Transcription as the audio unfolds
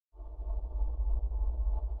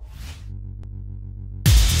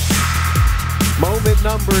moment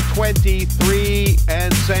number 23.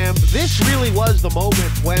 And Sam, this really was the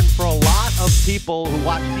moment when, for a lot of people who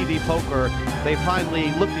watch TV poker, they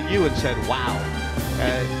finally looked at you and said, wow.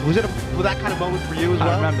 Was that kind of moment for you as well?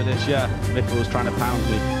 I remember this, yeah. Viffer was trying to pound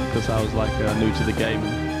me because I was like new to the game.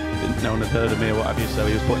 No one had heard of me or what have you, so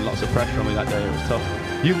he was putting lots of pressure on me that day. It was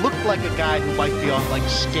tough. You looked like a guy who might be on like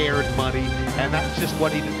scared money, and that's just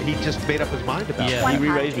what he just made up his mind about. Yeah, he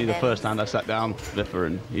re-raised me the first hand I sat down, Viffer,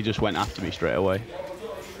 and he just went after me straight away.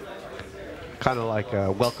 Kind of like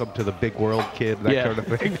welcome to the big world, kid, that kind of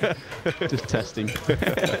thing. Just testing.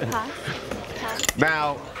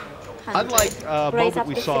 Now, unlike a moment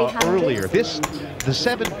we saw earlier, the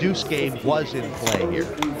 7-deuce game was in play here.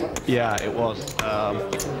 Yeah, it was.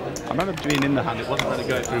 I remember being in the hand. It wasn't really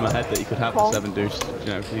going through my head that he could have the 7-deuce.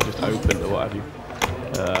 You know, he just opened or what have you.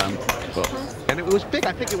 And it was big.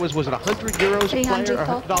 I think it was it 100 euros a player, or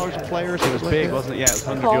 $100 a player? So it was big, wasn't it? Yeah, it was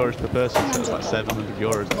 100 euros per person, so it was like 700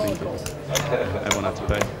 euros, I think. Everyone had to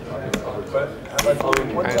pay.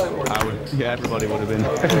 Yeah, everybody would have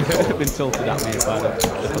been tilted at me if I had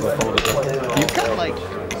folded it. You've got like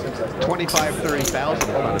 25, 30,000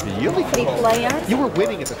 in front of you. You were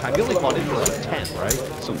winning at the time. You only bought in for like 10, right?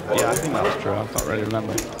 Yeah, I think that was true. I can't really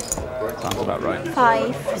remember. Sounds about right.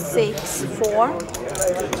 5, 6, 4.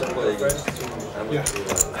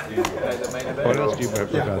 What else do you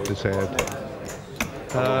remember about this hand?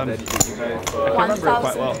 I can remember it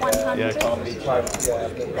quite well. Yeah,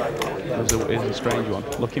 it was a strange one.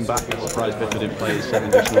 Looking back, I'm surprised Viffer didn't play his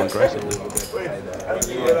 7-deuce more aggressively.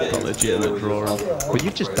 Not legitimate draw. But you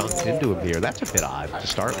just dunked into him here. That's a bit odd to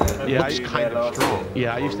start with. Yeah, it's kind of strong.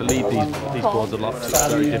 Yeah, I used to lead these boards a lot. So it's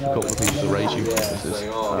very difficult for people to raise you. This is, you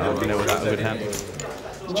know, without a good hand.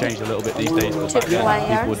 It's changed a little bit these days, but back then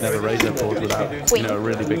people would never raise their boards without, you know, a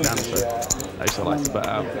really big hand. So I used to like to bet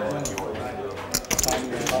out.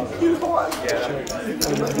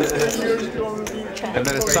 And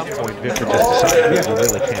then at some point, Viffer just decided you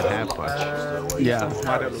really can't have much. Yeah,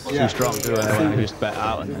 too strong, do it. I just bet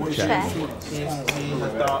out and then check.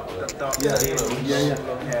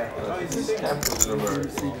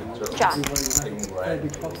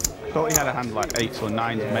 Thought he had a hand like 8s or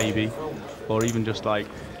 9s maybe, or even just like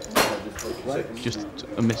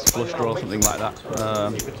a missed flush draw or something like that.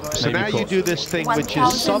 So now you do this thing which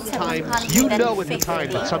is sometimes, you know at the time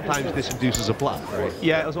that sometimes this induces a bluff, right?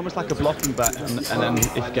 Yeah, it was almost like a blocking bet, and then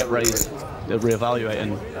if you get raised, they'll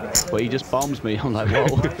reevaluate, but he just bombs me. I'm like,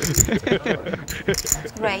 whoa.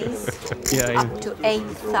 Raise up to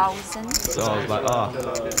 8,000. So I was like, oh,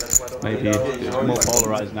 maybe it's more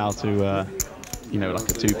polarized now to, you know, like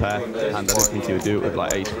a 2-pair hand. I didn't think he would do it with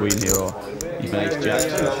like ace-queen here or even ace-jack.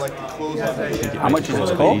 How much is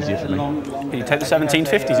it called? Easier for me. Can you take the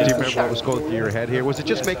 1750s? Do you remember what was going through your head here? Was it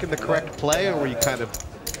just making the correct play, or were you kind of...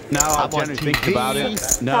 No, I generally think about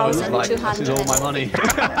it. No, it was like, this is all my money.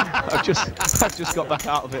 I've just got back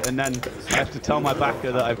out of it, and then I have to tell my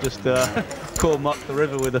backer that I've just caught him up the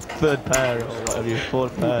river with a 3rd pair or whatever,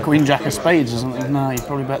 4th pair. Queen Jack of spades or something? No, you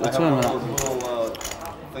probably bet the turn with that.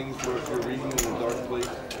 Things where if you're reading in the dark place,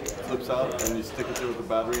 flips out and you stick it there with the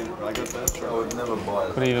battery, and I got that, so I would never buy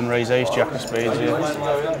it. Could even raise ace jack of spades, yeah.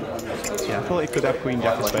 Yeah, I thought he could have queen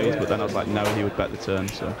jack of spades, but then I was like, no, he would bet the turn,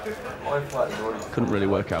 so couldn't really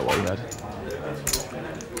work out what he had.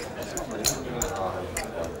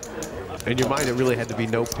 In your mind, it really had to be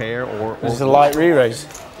no pair or... This is a light re-raise.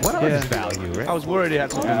 What are his value, right? I was worried he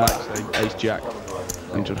had something like, say, ace jack,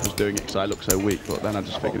 and just was doing it because I looked so weak, but then I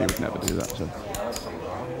just figured he would never do that, so...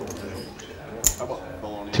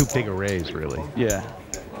 Too big a raise, really. Yeah.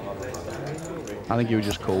 I think he would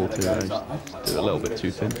just call to do it a little bit too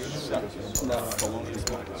thin.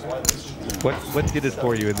 What did it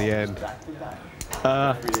for you in the end?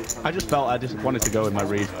 I just felt I just wanted to go with my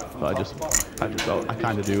read, but I just felt I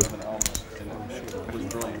kind of do.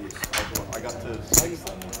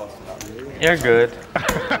 You're good.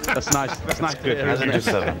 That's nice. That's nice. Good.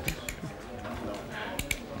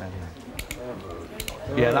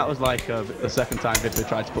 Yeah, that was like the second time Viffer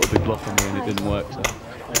tried to put a big bluff on me and it didn't work. So.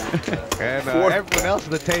 And everyone else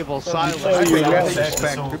at the table silent. I think that's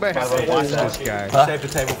respect. We may have to watch this guy. Save the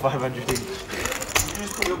table 500 each.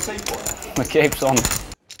 My cape's on.